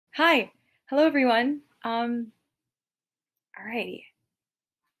Hi. Hello, everyone. Alrighty.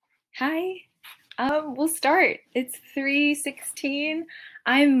 Hi. We'll start. It's 3:16.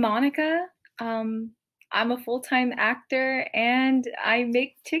 I'm Monica. Um, I'm a full-time actor and I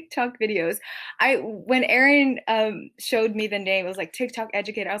make TikTok videos. When Erin showed me the name, it was like TikTok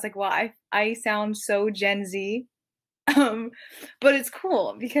Educator. I was like, wow, I sound so Gen Z. Um, but it's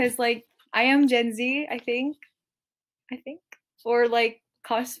cool because like I am Gen Z, I think, or like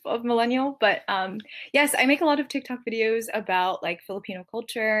cusp of millennial. But yes, I make a lot of TikTok videos about like Filipino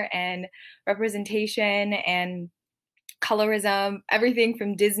culture and representation and colorism, everything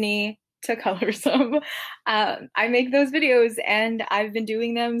from Disney to colorism. I make those videos and I've been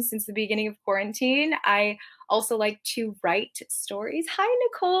doing them since the beginning of quarantine. I also like to write stories. Hi,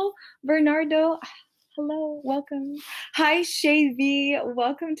 Nicole Bernardo. Hello, welcome. Hi, Shay V.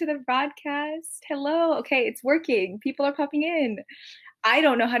 Welcome to the broadcast. Hello. Okay, it's working. People are popping in. I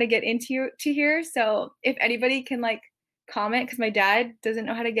don't know how to get into to here, so if anybody can like comment, because my dad doesn't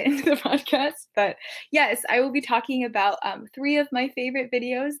know how to get into the podcast. But yes, I will be talking about three of my favorite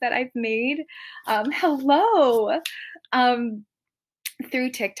videos that I've made. Hello. Um,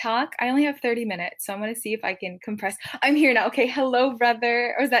 through TikTok. I only have 30 minutes, so I'm gonna see if I can compress. I'm here now. Okay, hello,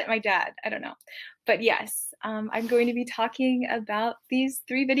 brother. Or is that my dad? I don't know. But yes, I'm going to be talking about these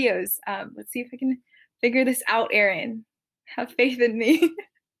three videos. Let's see if I can figure this out, Erin. Have faith in me.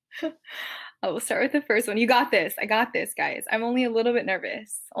 We'll start with the first one. You got this. I got this, guys. I'm only a little bit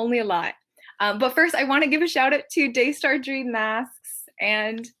nervous, only a lot. But first, I want to give a shout out to Daystar Dream Masks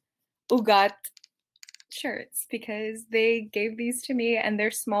and Ugat shirts because they gave these to me and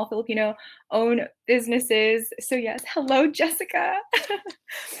they're small Filipino owned businesses. So yes, hello, Jessica.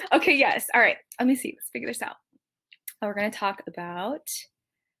 Okay, yes. All right, let me see. Let's figure this out. We're going to talk about,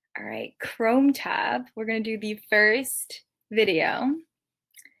 all right, Chrome tab. We're going to do the first video,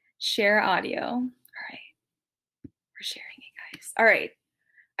 share audio. All right, we're sharing it, guys. All right,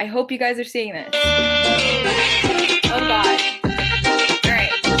 I hope you guys are seeing this. Oh God. All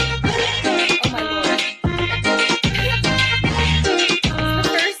right. Oh my Lord. It's the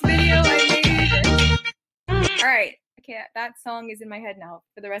first video I made. All right. Okay, that song is in my head now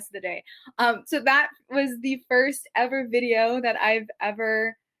for the rest of the day. So that was the first ever video that I've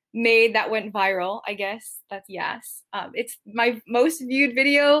ever made that went viral. I guess that's yes. It's my most viewed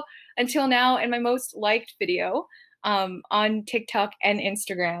video until now and my most liked video on TikTok and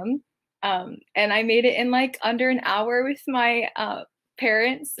Instagram. And I made it in like under an hour with my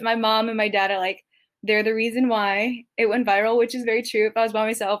parents. My mom and my dad are like, they're the reason why it went viral, which is very true. If I was by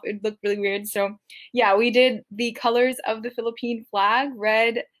myself, it'd look really weird. So yeah, we did the colors of the Philippine flag,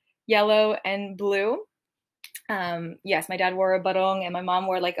 red, yellow, and blue. Yes, my dad wore a barong and my mom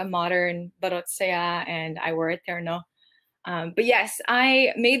wore like a modern barot saya and I wore a terno. But yes,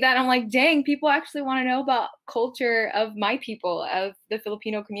 I made that. I'm like, dang, people actually want to know about culture of my people, of the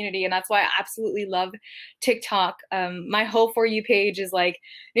Filipino community. And that's why I absolutely love TikTok. My whole For You page is like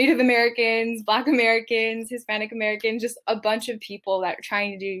Native Americans, Black Americans, Hispanic Americans, just a bunch of people that are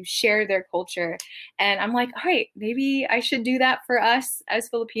trying to share their culture. And I'm like, all right, maybe I should do that for us as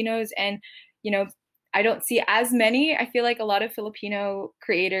Filipinos. And, you know, I don't see as many. I feel like a lot of Filipino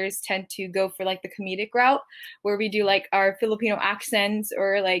creators tend to go for like the comedic route where we do like our Filipino accents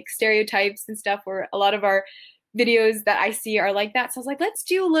or like stereotypes and stuff where a lot of our videos that I see are like that. So I was like, let's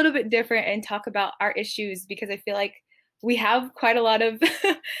do a little bit different and talk about our issues because I feel like we have quite a lot of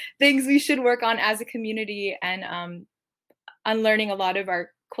things we should work on as a community and unlearning a lot of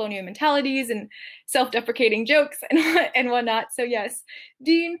our colonial mentalities and self-deprecating jokes and whatnot. So yes,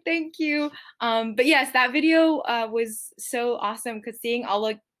 Dean, thank you. But yes, that video was so awesome because seeing all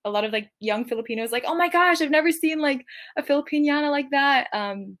like a lot of like young Filipinos like, oh my gosh, I've never seen like a Filipiniana like that.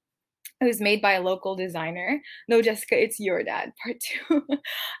 It was made by a local designer. No, Jessica, it's your dad, part two.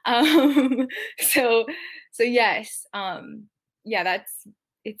 um, so so yes, yeah,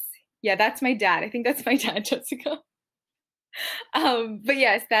 that's my dad. I think that's my dad, Jessica. But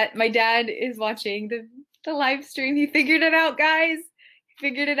yes, that my dad is watching the live stream. He figured it out, guys. He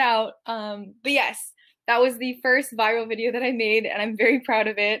figured it out. But yes, that was the first viral video that I made, and I'm very proud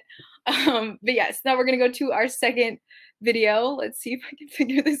of it. But yes, now we're gonna go to our second video. Let's see if I can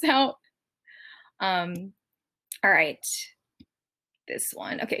figure this out. All right, this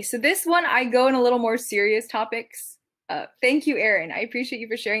one. Okay, so this one I go in a little more serious topics. Thank you, Erin. I appreciate you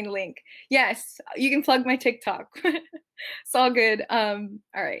for sharing the link. Yes, you can plug my TikTok. It's all good. All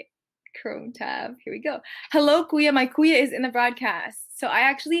right, Chrome tab. Here we go. Hello, Kuya. My Kuya is in the broadcast. So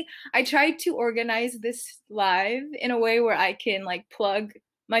I tried to organize this live in a way where I can like plug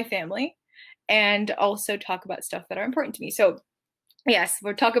my family and also talk about stuff that are important to me. So Yes,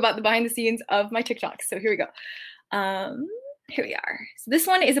 we'll talk about the behind the scenes of my TikToks. So here we go. Here we are. So this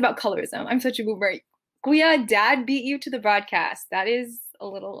one is about colorism. I'm such a boomer. Kuya, dad beat you to the broadcast. That is a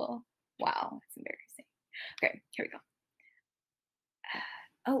little, wow, it's embarrassing. Okay, here we go.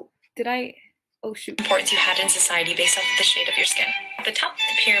 Oh shoot. Importance you had in society based off of the shade of your skin. At the top of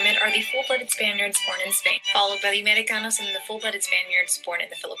the pyramid are the full-blooded Spaniards born in Spain, followed by the Americanos and the full-blooded Spaniards born in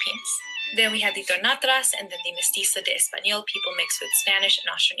the Philippines. Then we had the Tornatras and then the Mestizo de Español, people mixed with Spanish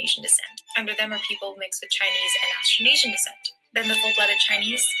and Austronesian descent. Under them are people mixed with Chinese and Austronesian descent. Then the full-blooded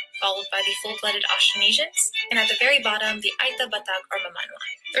Chinese, followed by the full-blooded Austronesians, and at the very bottom, the Aita, Batag, or Mamanwa.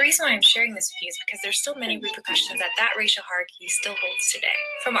 The reason why I'm sharing this with you is because there's still many repercussions that racial hierarchy still holds today.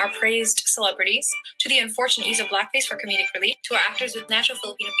 From our praised celebrities, to the unfortunate use of blackface for comedic relief, to our actors with natural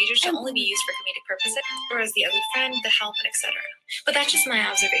Filipino features to only be used for comedic purposes, or as the ugly friend, the help, etc. But that's just my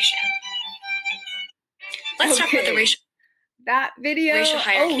observation. Let's talk about the racial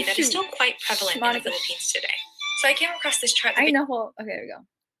hierarchy that is still quite prevalent in the Philippines today. So I came across this chart. Okay, there we go.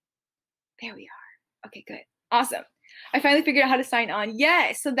 There we are. Okay, good. Awesome. I finally figured out how to sign on.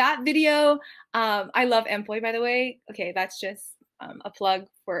 Yes. So that video, I love Employ, by the way. Okay, that's just a plug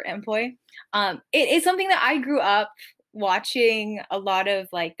for Employ. It is something that I grew up watching a lot of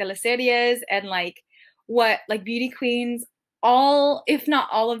like teleseries and like beauty queens. All, if not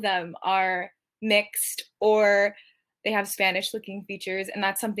all of them, are mixed or they have Spanish looking features. And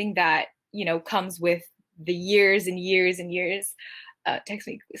that's something that, you know, comes with the years and years and years. Text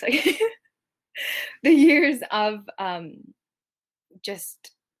me, please. The years of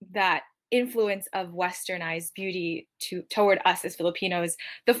just that influence of westernized beauty toward us as Filipinos.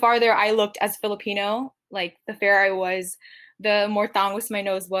 The farther I looked as Filipino, like the fairer I was, the more tangos my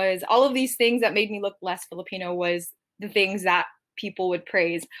nose was. All of these things that made me look less Filipino was the things that people would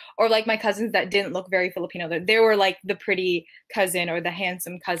praise. Or like my cousins that didn't look very Filipino. They were like the pretty cousin or the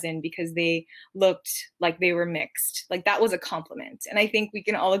handsome cousin because they looked like they were mixed. Like that was a compliment. And I think we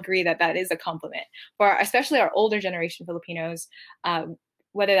can all agree that that is a compliment for especially our older generation Filipinos,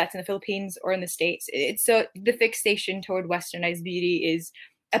 whether that's in the Philippines or in the States. It's so the fixation toward westernized beauty is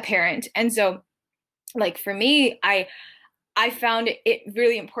apparent. And so like for me, I found it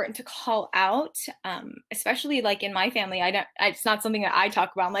really important to call out, especially like in my family. It's not something that I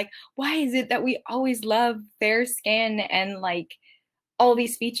talk about. I'm like, why is it that we always love fair skin and like all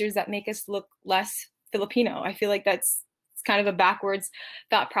these features that make us look less Filipino? I feel like that's kind of a backwards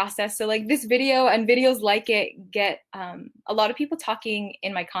thought process. So like this video and videos like it get a lot of people talking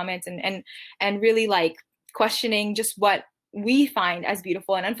in my comments and really like questioning just what we find as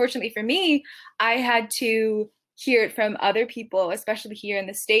beautiful. And unfortunately for me, I had to hear it from other people, especially here in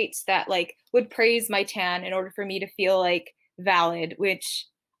the States, that like would praise my tan in order for me to feel like valid, which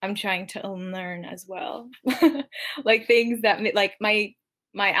I'm trying to unlearn as well. Like things that like my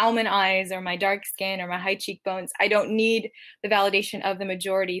almond eyes or my dark skin or my high cheekbones, I don't need the validation of the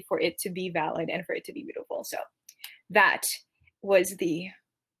majority for it to be valid and for it to be beautiful. So that was the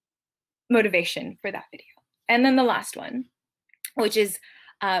motivation for that video. And then the last one, which is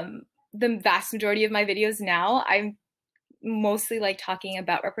the vast majority of my videos now, I'm mostly like talking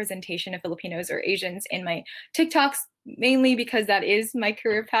about representation of Filipinos or Asians in my TikToks, mainly because that is my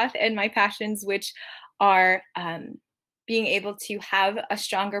career path and my passions, which are being able to have a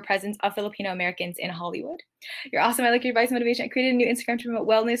stronger presence of Filipino Americans in Hollywood. You're awesome. I like your advice, motivation. I created a new Instagram to promote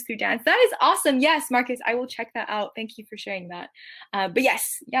wellness through dance. That is awesome. Yes, Marcus, I will check that out. Thank you for sharing that. But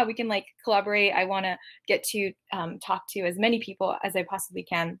yes, yeah, we can like collaborate. I want to get to talk to as many people as I possibly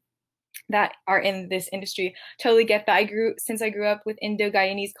can that are in this industry. Totally get that. Since I grew up with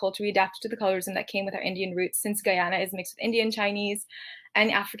Indo-Guyanese culture, we adapted to the colorism that came with our Indian roots. Since Guyana is mixed with Indian, Chinese,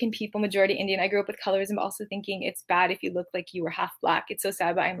 and African people, majority Indian, I grew up with colorism, but also thinking it's bad if you look like you were half Black. It's so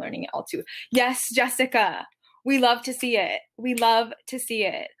sad, but I'm learning it all too. Yes, Jessica, we love to see it. We love to see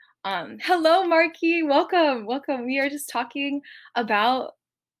it. Hello, Marky. Welcome. We are just talking about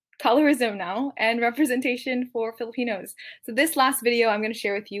colorism now and representation for Filipinos. So this last video I'm going to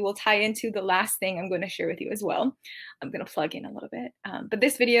share with you will tie into the last thing I'm going to share with you as well. I'm going to plug in a little bit. But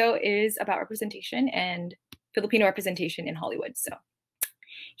this video is about representation and Filipino representation in Hollywood. So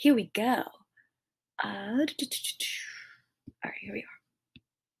here we go. All right, here we are.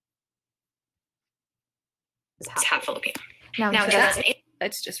 It's half Filipino. Now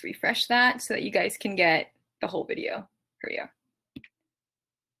let's just refresh that so that you guys can get the whole video. Here we are.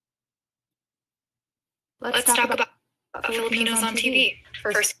 Let's talk about Filipinos on TV.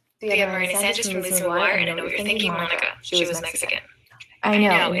 First, we have Marina Sanchez from Lizzie McGuire, and I know what you're thinking, Monica. She was Mexican. I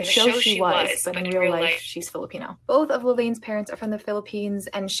know, in the show she was, but in real life, she's Filipino. Both of Lelane's parents are from the Philippines,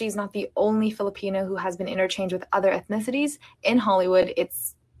 and she's not the only Filipino who has been interchanged with other ethnicities. In Hollywood,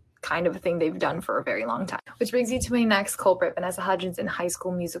 it's kind of a thing they've done for a very long time. Which brings me to my next culprit, Vanessa Hudgens in High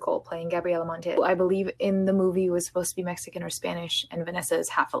School Musical, playing Gabriela Montez, who I believe in the movie was supposed to be Mexican or Spanish, and Vanessa is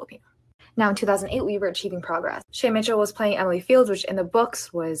half Filipino. Now, in 2008, we were achieving progress. Shay Mitchell was playing Emily Fields, which in the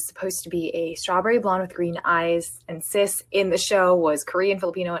books was supposed to be a strawberry blonde with green eyes, and Sis in the show was Korean,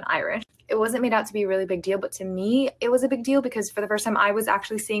 Filipino, and Irish. It wasn't made out to be a really big deal, but to me, it was a big deal because for the first time, I was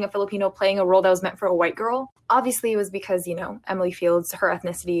actually seeing a Filipino playing a role that was meant for a white girl. Obviously, it was because, you know, Emily Fields, her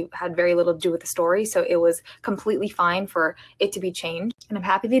ethnicity had very little to do with the story, so it was completely fine for it to be changed. And I'm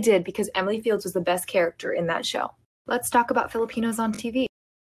happy they did because Emily Fields was the best character in that show. Let's talk about Filipinos on TV.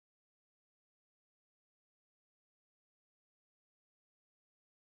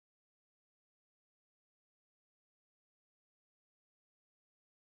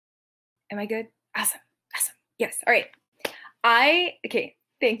 Am I good? Awesome. Awesome. Yes. All right. Okay.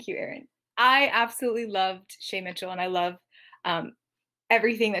 Thank you, Erin. I absolutely loved Shay Mitchell, and I love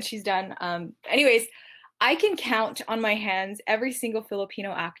everything that she's done. Anyways, I can count on my hands every single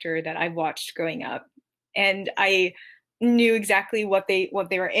Filipino actor that I've watched growing up, and I knew exactly what they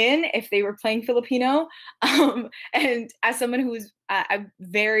were in if they were playing Filipino. And as someone who's I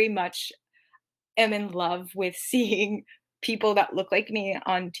very much am in love with seeing people that look like me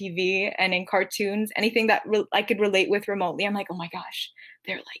on TV and in cartoons, anything that I could relate with remotely. I'm like, oh my gosh,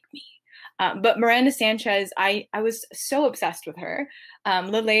 they're like me. But Miranda Sanchez, I was so obsessed with her.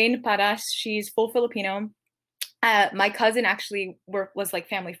 Lelaine Paras, she's full Filipino. My cousin actually was like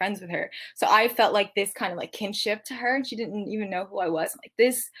family friends with her. So I felt like this kind of like kinship to her. And she didn't even know who I was. I'm like,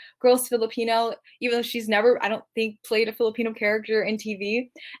 this girl's Filipino, even though she's never, I don't think, played a Filipino character in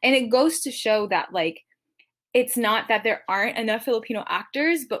TV. And it goes to show that like, it's not that there aren't enough Filipino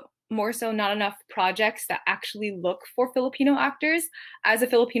actors, but more so not enough projects that actually look for Filipino actors. As a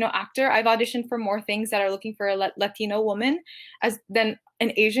Filipino actor, I've auditioned for more things that are looking for a Latino woman than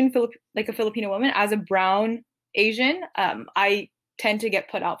an Asian, like a Filipino woman. As a brown Asian, I tend to get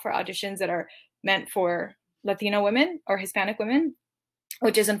put out for auditions that are meant for Latino women or Hispanic women,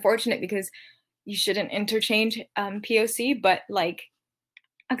 which is unfortunate because you shouldn't interchange POC, but like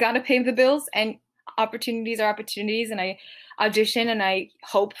I gotta pay the bills, and opportunities are opportunities, and I audition and I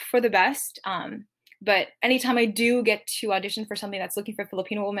hope for the best. But anytime I do get to audition for something that's looking for a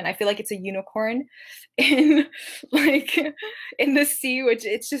Filipino woman, I feel like it's a unicorn in like in the sea, which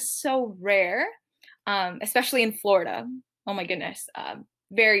it's just so rare, especially in Florida. Oh my goodness,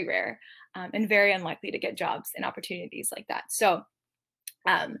 very rare, and very unlikely to get jobs and opportunities like that. So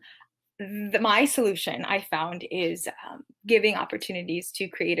my solution I found is giving opportunities to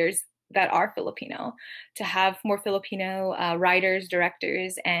creators that are Filipino, to have more Filipino writers,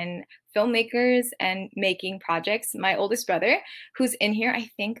 directors, and filmmakers and making projects. My oldest brother, who's in here,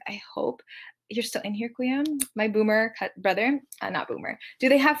 I hope you're still in here, Kuya. My boomer brother, not boomer. Do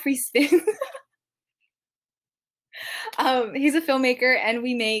they have free spin? He's a filmmaker, and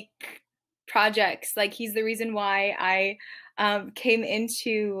we make projects. Like, he's the reason why I came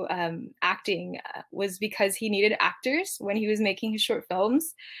into acting, was because he needed actors when he was making his short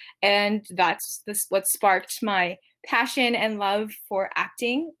films, and that's what sparked my passion and love for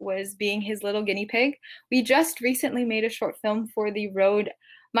acting, was being his little guinea pig. We just recently made a short film for the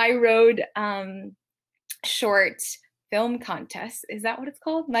My Road short film contest. Is that what it's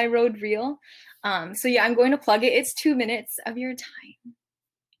called? My Road Reel. So yeah, I'm going to plug it. It's 2 minutes of your time.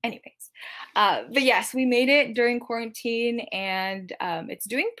 Anyways, but yes, we made it during quarantine, and it's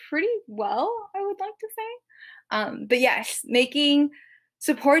doing pretty well, I would like to say. But yes,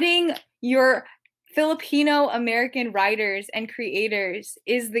 supporting your Filipino American writers and creators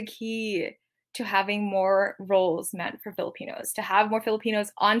is the key to having more roles meant for Filipinos. To have more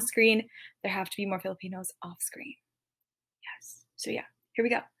Filipinos on screen, there have to be more Filipinos off screen. Yes. So yeah, here we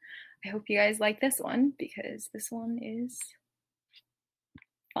go. I hope you guys like this one, because this one is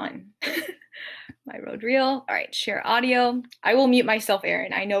fun. My Road Reel. All right, share audio. I will mute myself,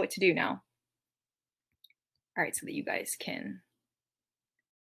 Erin. I know what to do now. All right, so that you guys can.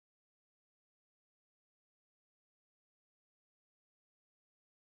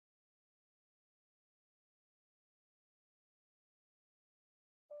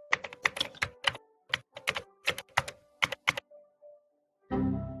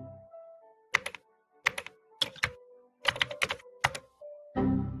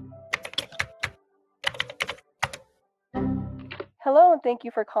 Hello, and thank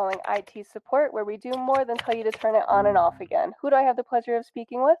you for calling IT support, where we do more than tell you to turn it on and off again. Who do I have the pleasure of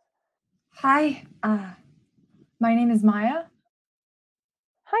speaking with? Hi, my name is Maya.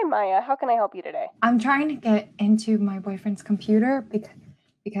 Hi, Maya. How can I help you today? I'm trying to get into my boyfriend's computer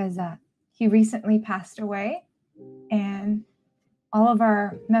because he recently passed away, and all of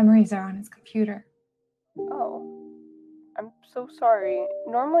our memories are on his computer. Oh, I'm so sorry.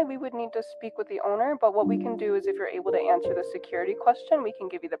 Normally we would need to speak with the owner, but what we can do is if you're able to answer the security question, we can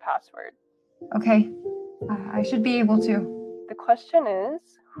give you the password. Okay, I should be able to. The question is,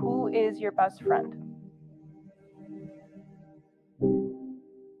 who is your best friend?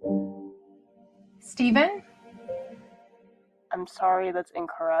 Steven? I'm sorry, that's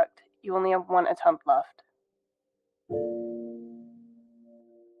incorrect. You only have one attempt left.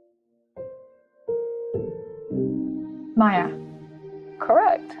 Maya.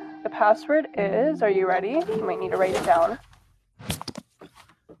 Correct. The password is, are you ready? You might need to write it down.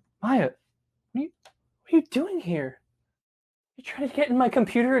 Maya, what are you doing here? You trying to get in my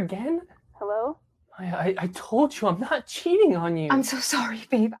computer again? Hello? Maya, I told you I'm not cheating on you. I'm so sorry,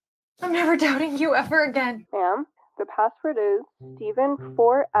 babe. I'm never doubting you ever again. Ma'am, the password is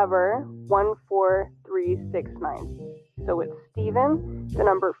Steven4ever14369. So it's Steven, the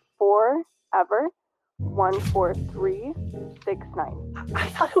number 4ever14369. I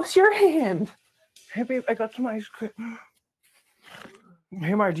thought it was your hand. Hey babe, I got some ice cream.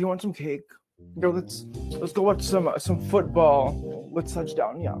 Hey Maya, do you want some cake? Yo, let's go watch some football with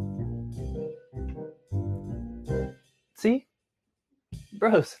touchdown. Yeah. See?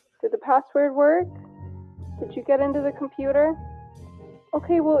 Bros. Did the password work? Did you get into the computer?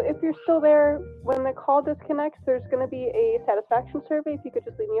 Okay, well, if you're still there, when the call disconnects, there's going to be a satisfaction survey. If you could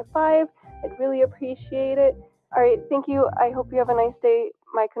just leave me a 5, I'd really appreciate it. All right, thank you. I hope you have a nice day.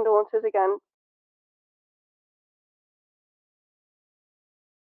 My condolences again.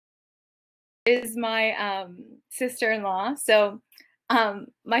 Is my sister-in-law. So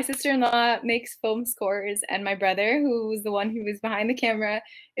my sister-in-law makes film scores, and my brother, who was the one who was behind the camera,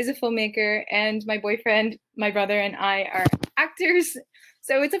 is a filmmaker, and my boyfriend, my brother, and I are actors.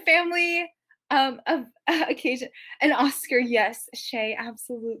 So it's a family of occasion. And Oscar, yes. Shay,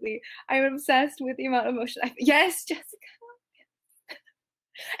 absolutely. I'm obsessed with the amount of emotion. Yes, Jessica.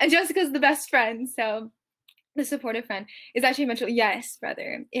 And Jessica's the best friend, so the supportive friend is actually mental. Yes,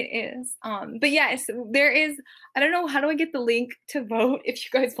 brother, it is. But yes, there is. I don't know, how do I get the link to vote if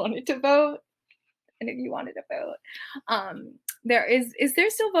you guys wanted to vote, and if you wanted to vote, there is there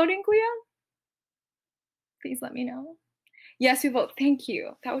still voting, Kuya? Please let me know. Yes, we vote. Thank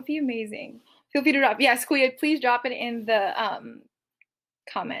you. That would be amazing. Feel free to drop. Yes, Kuya, please drop it in the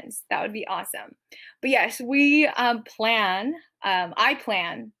comments. That would be awesome. But yes, we plan. I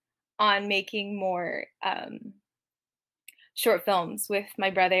plan on making more short films with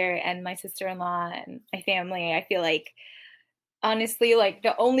my brother and my sister-in-law and my family. I feel like, honestly, like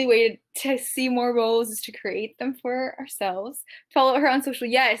the only way to see more roles is to create them for ourselves. Follow her on social.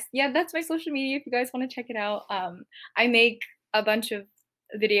 Yes, yeah, that's my social media if you guys want to check it out. I make a bunch of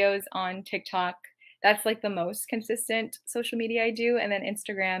videos on TikTok. That's like the most consistent social media I do. And then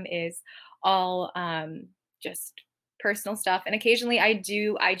Instagram is all just personal stuff. And occasionally I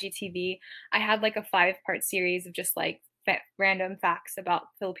do IGTV. I had like a 5-part series of just like random facts about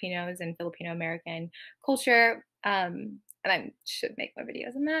Filipinos and Filipino American culture. And I should make more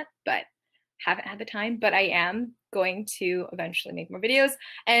videos on that, but haven't had the time. But I am going to eventually make more videos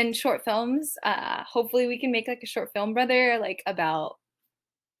and short films. Hopefully we can make like a short film, brother, like about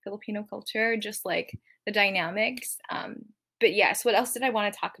Filipino culture, just like the dynamics. But yes, what else did I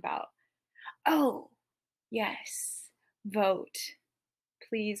want to talk about? Oh, yes, vote.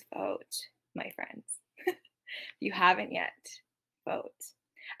 Please vote, my friends. If you haven't yet, vote.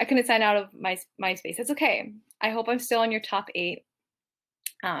 I couldn't sign out of my MySpace. It's okay. I hope I'm still on your top 8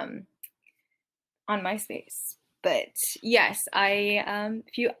 on MySpace. But yes,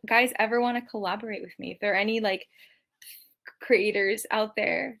 if you guys ever want to collaborate with me, if there are any like creators out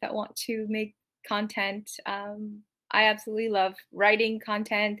there that want to make content, I absolutely love writing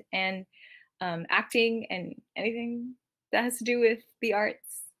content and acting and anything that has to do with the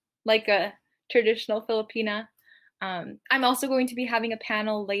arts, like a traditional Filipina. I'm also going to be having a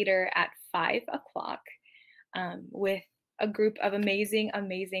panel later at 5 o'clock with a group of amazing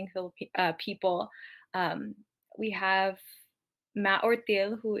people. We have Matt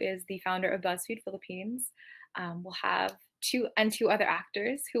Ortiz, who is the founder of BuzzFeed Philippines. We'll have two other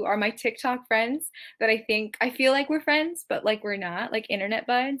actors who are my TikTok friends that I feel like we're friends, but like we're not, like internet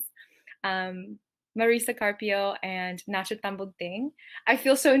buds. Marisa Carpio and Nacho Tambogding. I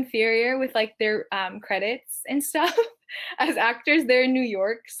feel so inferior with like their credits and stuff as actors. They're in New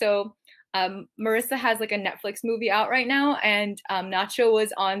York, so Marissa has like a Netflix movie out right now, and Nacho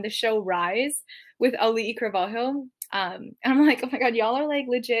was on the show Rise with Ali Carvalho. And I'm like, oh my God, y'all are like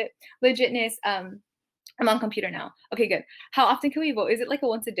legitness. I'm on computer now. Okay, good. How often can we vote? Is it like a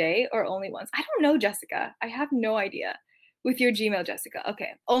once a day or only once? I don't know, Jessica. I have no idea. With your Gmail, Jessica.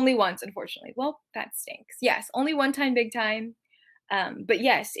 Okay, only once, unfortunately. Well, that stinks. Yes, only one time, big time. But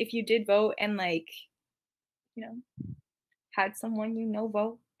yes, if you did vote and like, you know, had someone you know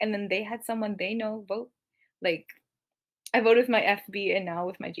vote, and then they had someone they know vote, like I voted with my FB and now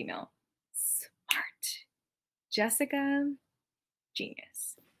with my Gmail. Smart. Jessica,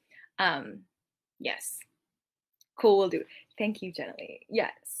 genius. Yes. Cool, we'll do it. Thank you, Jenny.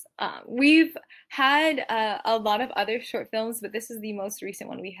 Yes. We've had a lot of other short films, but this is the most recent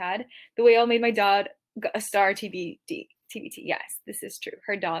one we had. The Way I Made My Dog a Star TBT. Yes, this is true.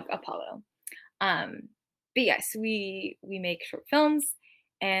 Her dog, Apollo. But yes, we make short films,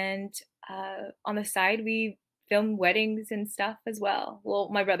 and on the side, we film weddings and stuff as well. Well,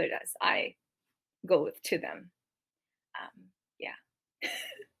 my brother does. I go to them. Yeah.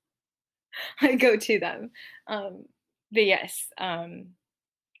 I go to them. But yes,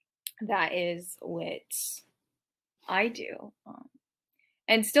 that is what I do.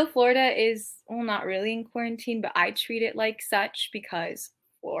 And still Florida is, well, not really in quarantine, but I treat it like such because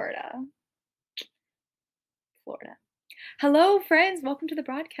Florida. Hello, friends. Welcome to the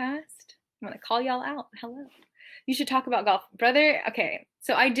broadcast. I'm going to call y'all out. Hello. You should talk about golf. Brother, okay.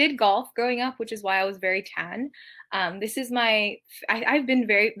 So I did golf growing up, which is why I was very tan. This is I'm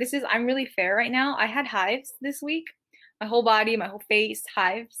really fair right now. I had hives this week. My whole body, my whole face,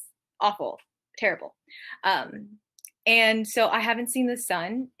 hives. Awful. Terrible. And so I haven't seen the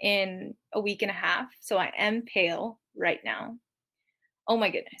sun in a week and a half. So I am pale right now. Oh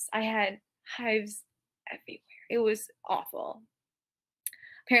my goodness. I had hives everywhere. It was awful.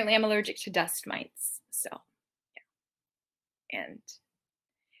 Apparently I'm allergic to dust mites. So yeah. And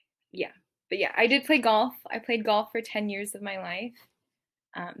yeah. But yeah, I did play golf. I played golf for 10 years of my life.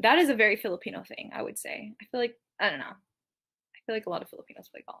 That is a very Filipino thing, I would say. I feel like a lot of Filipinos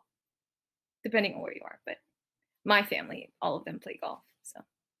play golf, depending on where you are. But my family, all of them play golf. So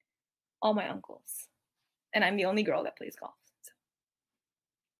all my uncles. And I'm the only girl that plays golf. So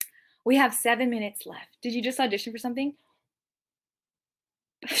we have 7 minutes left. Did you just audition for something?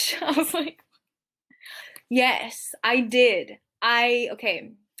 I was like, yes, I did. I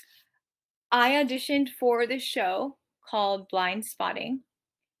auditioned for this show called Blind Spotting.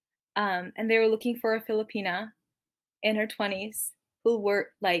 And they were looking for a Filipina in her 20s who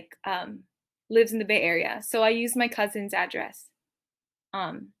lives in the Bay Area. So I used my cousin's address.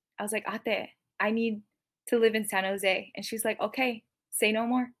 I was like, Ate, I need to live in San Jose. And she's like, okay, say no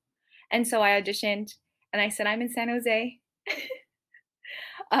more. And so I auditioned and I said, I'm in San Jose.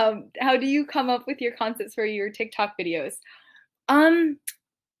 How do you come up with your concepts for your TikTok videos?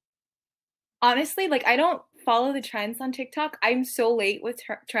 Honestly, like I don't follow the trends on TikTok. I'm so late with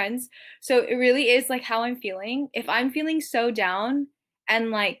trends. So it really is like how I'm feeling. If I'm feeling so down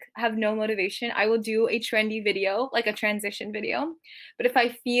and like have no motivation, I will do a trendy video, like a transition video. But if I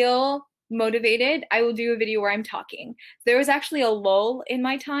feel motivated, I will do a video where I'm talking. There was actually a lull in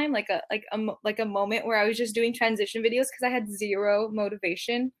my time, like a moment where I was just doing transition videos because I had zero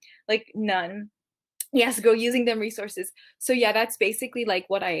motivation, like none. Yes, go using them resources. So yeah, that's basically like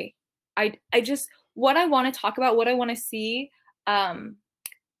what I just what I want to talk about, what I want to see. And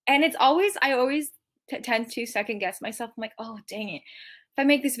it's always, I always tend to second guess myself. I'm like, oh, dang it. If I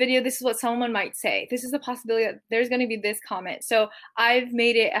make this video, this is what someone might say. This is a possibility that there's going to be this comment. So I've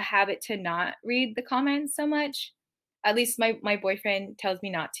made it a habit to not read the comments so much. At least my boyfriend tells me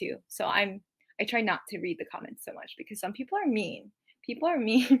not to. So I try not to read the comments so much because some people are mean. People are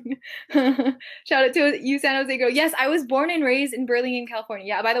mean. Shout out to you, San Jose girl. Yes, I was born and raised in Burlingame, California.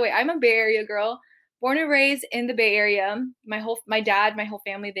 Yeah, by the way, I'm a Bay Area girl. Born and raised in the Bay Area. My dad, my whole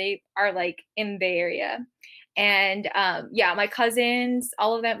family, they are like in the Bay Area. And yeah, my cousins,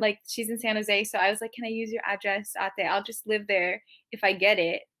 all of them, like she's in San Jose. So I was like, can I use your address out there? I'll just live there if I get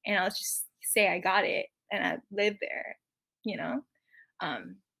it. And I'll just say I got it and I live there, you know?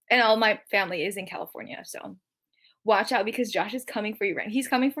 And all my family is in California. So watch out because Josh is coming for your brand. He's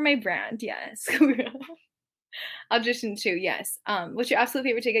coming for my brand. Yes. Audition too. Yes. What's your absolute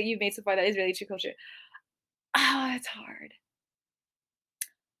favorite ticket you've made so far that is really true culture? Oh, it's hard.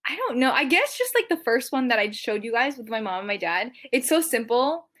 I don't know. I guess just like the first one that I showed you guys with my mom and my dad. It's so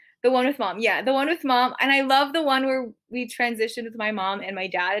simple. The one with mom. Yeah, the one with mom. And I love the one where we transitioned with my mom and my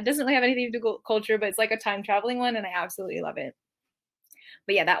dad. It doesn't really have anything to do with culture, but it's like a time traveling one and I absolutely love it.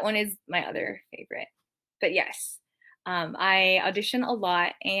 But yeah, that one is my other favorite. But yes, I audition a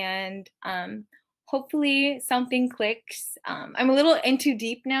lot and hopefully something clicks. I'm a little in too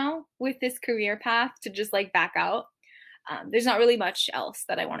deep now with this career path to just like back out. There's not really much else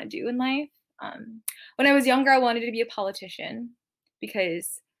that I want to do in life. When I was younger, I wanted to be a politician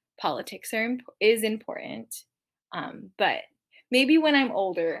because politics is important. But maybe when I'm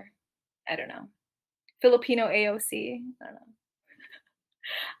older, I don't know. Filipino AOC, I don't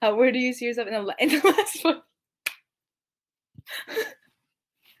know. Where do you see yourself in the last one?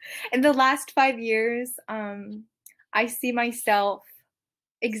 In the last 5 years, I see myself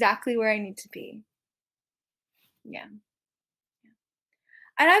exactly where I need to be. Yeah.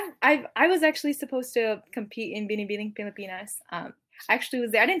 And I was actually supposed to compete in Binibining Pilipinas. I actually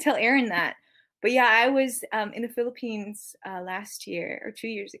was there. I didn't tell Aaron that, but yeah, I was in the Philippines last year or 2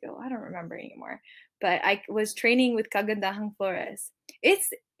 years ago. I don't remember anymore. But I was training with Kagandahang Flores.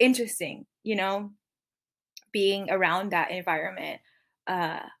 It's interesting, you know, being around that environment.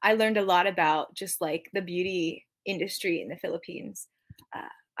 I learned a lot about just like the beauty industry in the Philippines.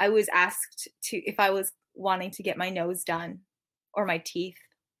 I was asked if I was wanting to get my nose done or my teeth.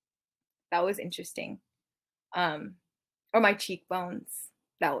 That was interesting. Or my cheekbones.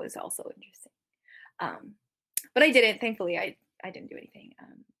 That was also interesting. But I didn't, thankfully, I didn't do anything.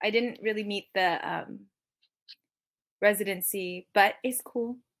 I didn't really meet the residency, but it's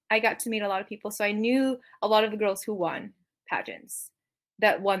cool. I got to meet a lot of people. So I knew a lot of the girls who won pageants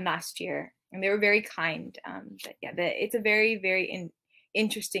that won last year. And they were very kind. But yeah, it's a very, very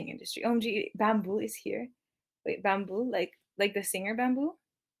interesting industry. OMG, Bamboo is here. Wait, Bamboo? Like the singer Bamboo?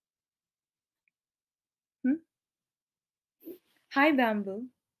 Hi, Bamboo.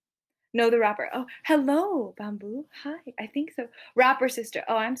 No, the rapper. Oh, hello, Bamboo. Hi, I think so. Rapper sister.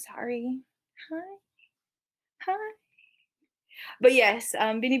 Oh, I'm sorry. Hi. But yes,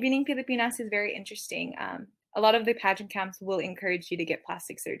 Binibining Pilipinas is very interesting. A lot of the pageant camps will encourage you to get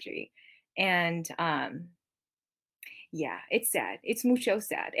plastic surgery. And yeah, it's sad. It's mucho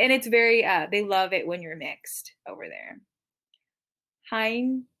sad. And it's very, they love it when you're mixed over there. Hi,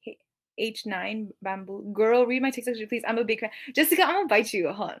 H9 Bamboo. Girl, read my TikTok, please. I'm a big fan. Jessica, I'm gonna bite you.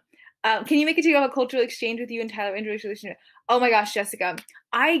 Hold on. Can you make it to have a cultural exchange with you and Tyler interracial? Oh my gosh, Jessica.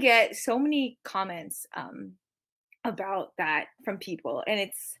 I get so many comments about that from people, and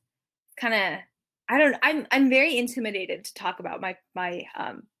it's kind of, I'm very intimidated to talk about my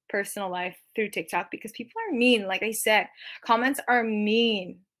personal life through TikTok because people are mean. Like I said, comments are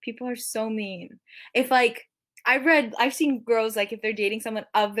mean. People are so mean. If like I've seen girls, like if they're dating someone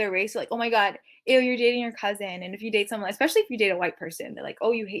of their race, like, oh my God, ew, you're dating your cousin. And if you date someone, especially if you date a white person, they're like,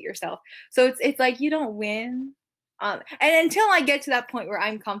 oh, you hate yourself. So it's like you don't win. And until I get to that point where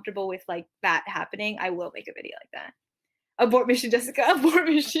I'm comfortable with like that happening, I will make a video like that. Abort mission, Jessica, abort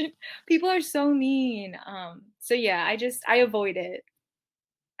mission. People are so mean. So yeah, I avoid it.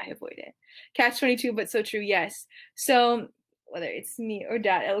 Catch 22, but so true, yes. So whether it's me or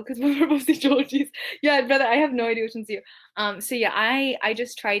Dad, because we're both Georgies. Yeah, brother, I have no idea which one's you. So yeah, I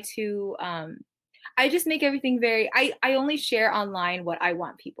just try to I just make everything very I only share online what I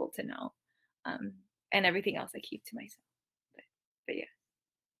want people to know. And everything else I keep to myself. But yeah.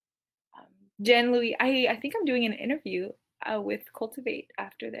 Jen Louis, I think I'm doing an interview with Cultivate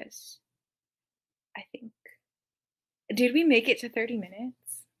after this. I think. Did we make it to 30 minutes?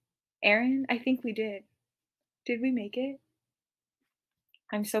 Aaron, I think we did. Did we make it?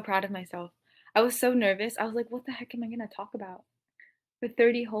 I'm so proud of myself. I was so nervous. I was like, what the heck am I going to talk about for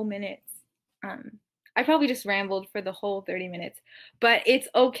 30 whole minutes? I probably just rambled for the whole 30 minutes, but it's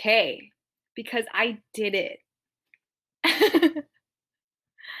okay because I did it.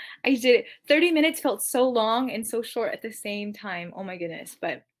 I did it. 30 minutes felt so long and so short at the same time. Oh my goodness.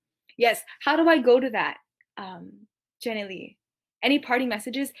 But yes, how do I go to that? Jenny Lee, any party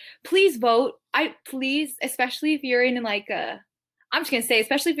messages? Please vote. Please, especially if you're in like I'm just going to say,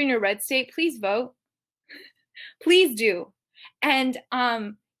 especially if you're in a red state, please vote. Please do. And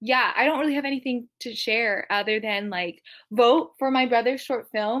yeah, I don't really have anything to share other than like vote for my brother's short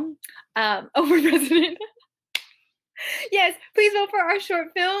film over president. Yes, please vote for our short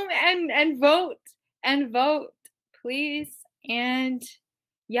film and vote, please. And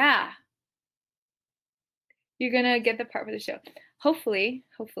yeah, you're gonna get the part for the show. Hopefully,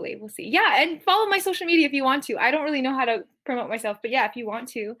 we'll see. Yeah, and follow my social media if you want to. I don't really know how to promote myself, but yeah, if you want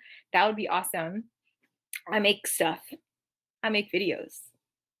to, that would be awesome. I make stuff. I make videos.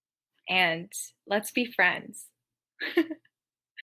 And let's be friends.